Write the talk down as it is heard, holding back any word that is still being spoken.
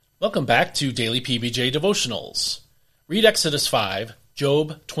Welcome back to Daily PBJ Devotionals. Read Exodus 5,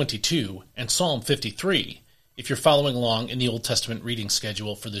 Job 22, and Psalm 53 if you're following along in the Old Testament reading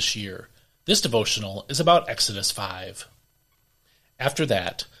schedule for this year. This devotional is about Exodus 5. After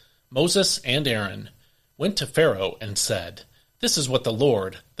that, Moses and Aaron went to Pharaoh and said, "This is what the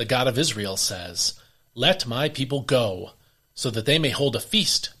Lord, the God of Israel, says, 'Let my people go, so that they may hold a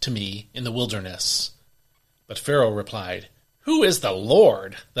feast to me in the wilderness.'" But Pharaoh replied, "Who is the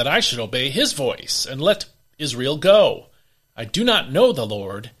Lord, that I should obey his voice and let Israel go? I do not know the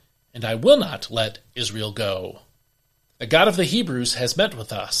Lord, and I will not let Israel go." "The God of the Hebrews has met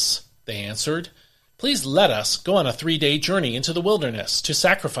with us," they answered. "Please let us go on a 3-day journey into the wilderness to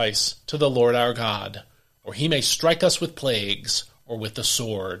sacrifice to the Lord our God, or he may strike us with plagues or with the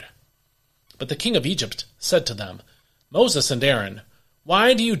sword." But the king of Egypt said to them, "Moses and Aaron,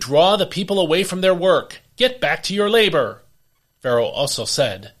 why do you draw the people away from their work? Get back to your labor." Pharaoh also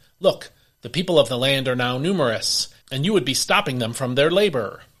said, "Look, the people of the land are now numerous, and you would be stopping them from their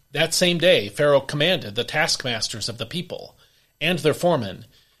labor." That same day Pharaoh commanded the taskmasters of the people and their foremen,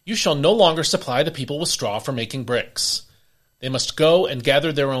 "You shall no longer supply the people with straw for making bricks. They must go and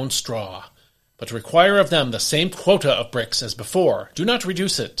gather their own straw, but require of them the same quota of bricks as before. Do not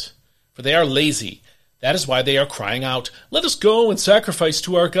reduce it, for they are lazy. That is why they are crying out, 'Let us go and sacrifice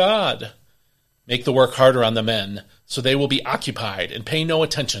to our God.' Make the work harder on the men, so they will be occupied and pay no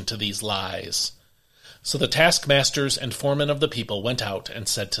attention to these lies." So the taskmasters and foremen of the people went out and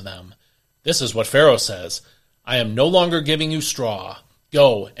said to them, "This is what Pharaoh says, 'I am no longer giving you straw.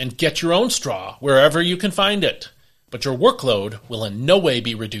 Go and get your own straw wherever you can find it, but your workload will in no way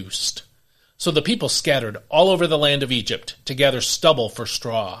be reduced.'" So the people scattered all over the land of Egypt to gather stubble for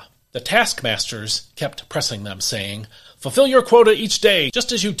straw. The taskmasters kept pressing them, saying, "Fulfill your quota each day,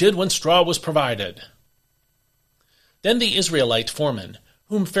 just as you did when straw was provided." Then the Israelite foremen,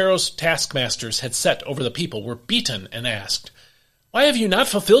 whom Pharaoh's taskmasters had set over the people, were beaten and asked, "Why have you not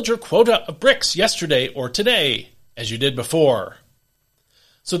fulfilled your quota of bricks yesterday or today, as you did before?"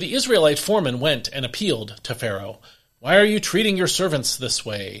 So the Israelite foreman went and appealed to Pharaoh, "Why are you treating your servants this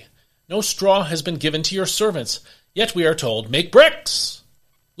way? No straw has been given to your servants, yet we are told, 'Make bricks.'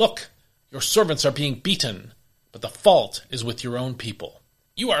 Look, your servants are being beaten, but the fault is with your own people."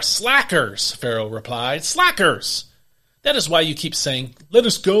 "You are slackers," Pharaoh replied, "slackers. That is why you keep saying, 'Let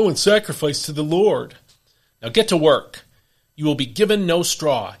us go and sacrifice to the Lord.' Now get to work. You will be given no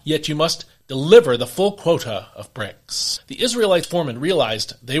straw, yet you must deliver the full quota of bricks." The Israelite foremen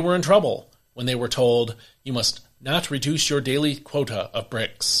realized they were in trouble when they were told, "You must not reduce your daily quota of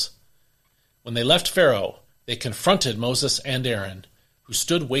bricks." When they left Pharaoh, they confronted Moses and Aaron, who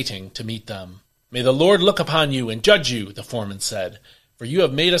stood waiting to meet them. "May the Lord look upon you and judge you," the foreman said, "for you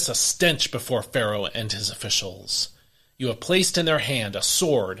have made us a stench before Pharaoh and his officials. You have placed in their hand a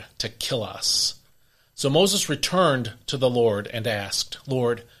sword to kill us." So Moses returned to the Lord and asked,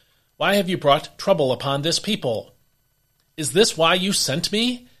 "Lord, why have you brought trouble upon this people? Is this why you sent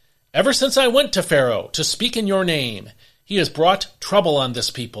me? Ever since I went to Pharaoh to speak in your name, he has brought trouble on this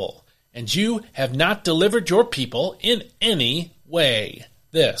people, and you have not delivered your people in any way."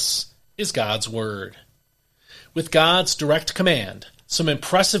 This is God's word. With God's direct command, some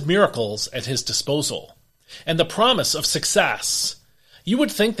impressive miracles at his disposal, and the promise of success, you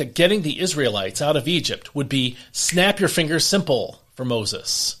would think that getting the Israelites out of Egypt would be snap your fingers simple for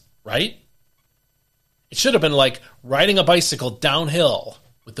Moses, right? It should have been like riding a bicycle downhill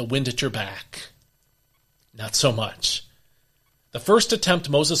with the wind at your back. Not so much. The first attempt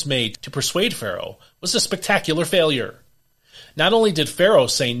Moses made to persuade Pharaoh was a spectacular failure. Not only did Pharaoh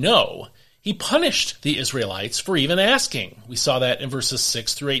say no, he punished the Israelites for even asking. We saw that in verses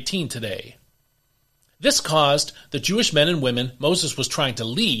 6 through 18 today. This caused the Jewish men and women Moses was trying to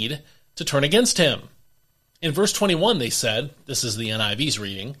lead to turn against him. In verse 21 they said, this is the NIV's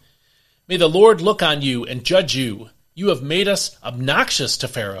reading, "May the Lord look on you and judge you. You have made us obnoxious to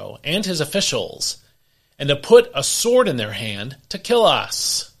Pharaoh and his officials, and have put a sword in their hand to kill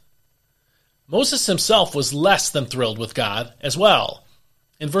us." Moses himself was less than thrilled with God as well.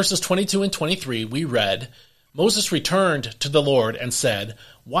 In verses 22 and 23 we read, Moses returned to the Lord and said,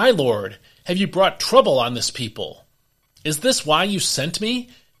 "Why, Lord, have you brought trouble on this people? Is this why you sent me?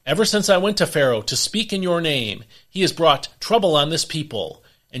 Ever since I went to Pharaoh to speak in your name, he has brought trouble on this people,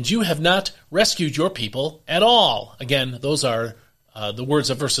 and you have not rescued your people at all." Again, those are the words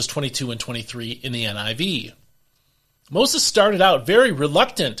of verses 22 and 23 in the NIV. Moses started out very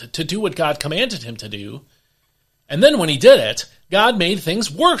reluctant to do what God commanded him to do, and then when he did it, God made things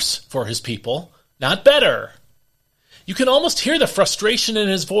worse for his people, not better. You can almost hear the frustration in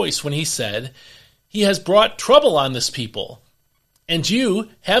his voice when he said, "He has brought trouble on this people." And you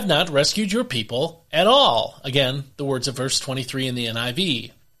have not rescued your people at all. Again, the words of verse 23 in the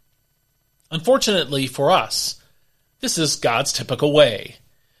NIV. Unfortunately for us, this is God's typical way.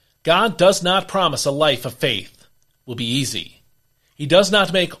 God does not promise a life of faith will be easy. He does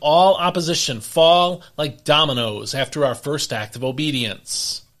not make all opposition fall like dominoes after our first act of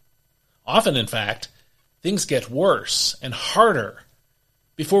obedience. Often, in fact, things get worse and harder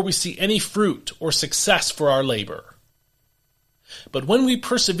before we see any fruit or success for our labor. But when we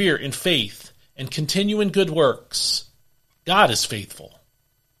persevere in faith and continue in good works, God is faithful.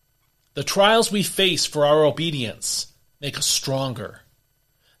 The trials we face for our obedience make us stronger.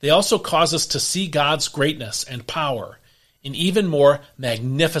 They also cause us to see God's greatness and power in even more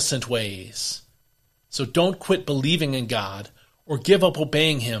magnificent ways. So don't quit believing in God or give up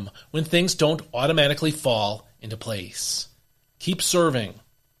obeying Him when things don't automatically fall into place. Keep serving.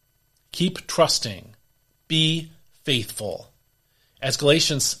 Keep trusting. Be faithful. As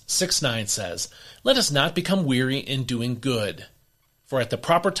Galatians 6:9 says, let us not become weary in doing good, for at the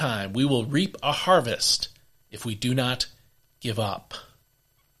proper time we will reap a harvest if we do not give up.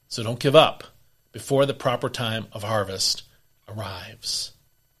 So don't give up before the proper time of harvest arrives.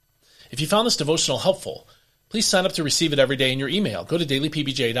 If you found this devotional helpful, please sign up to receive it every day in your email. Go to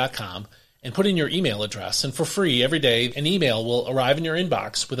dailypbj.com and put in your email address, and for free every day an email will arrive in your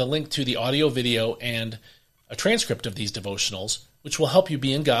inbox with a link to the audio, video, and a transcript of these devotionals, which will help you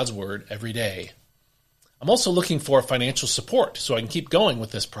be in God's Word every day. I'm also looking for financial support so I can keep going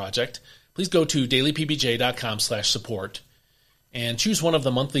with this project. Please go to dailypbj.com/support and choose one of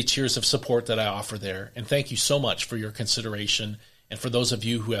the monthly tiers of support that I offer there. And thank you so much for your consideration and for those of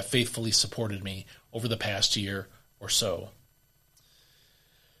you who have faithfully supported me over the past year or so.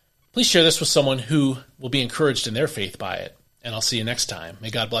 Please share this with someone who will be encouraged in their faith by it. And I'll see you next time.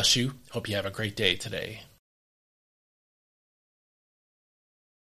 May God bless you. Hope you have a great day today.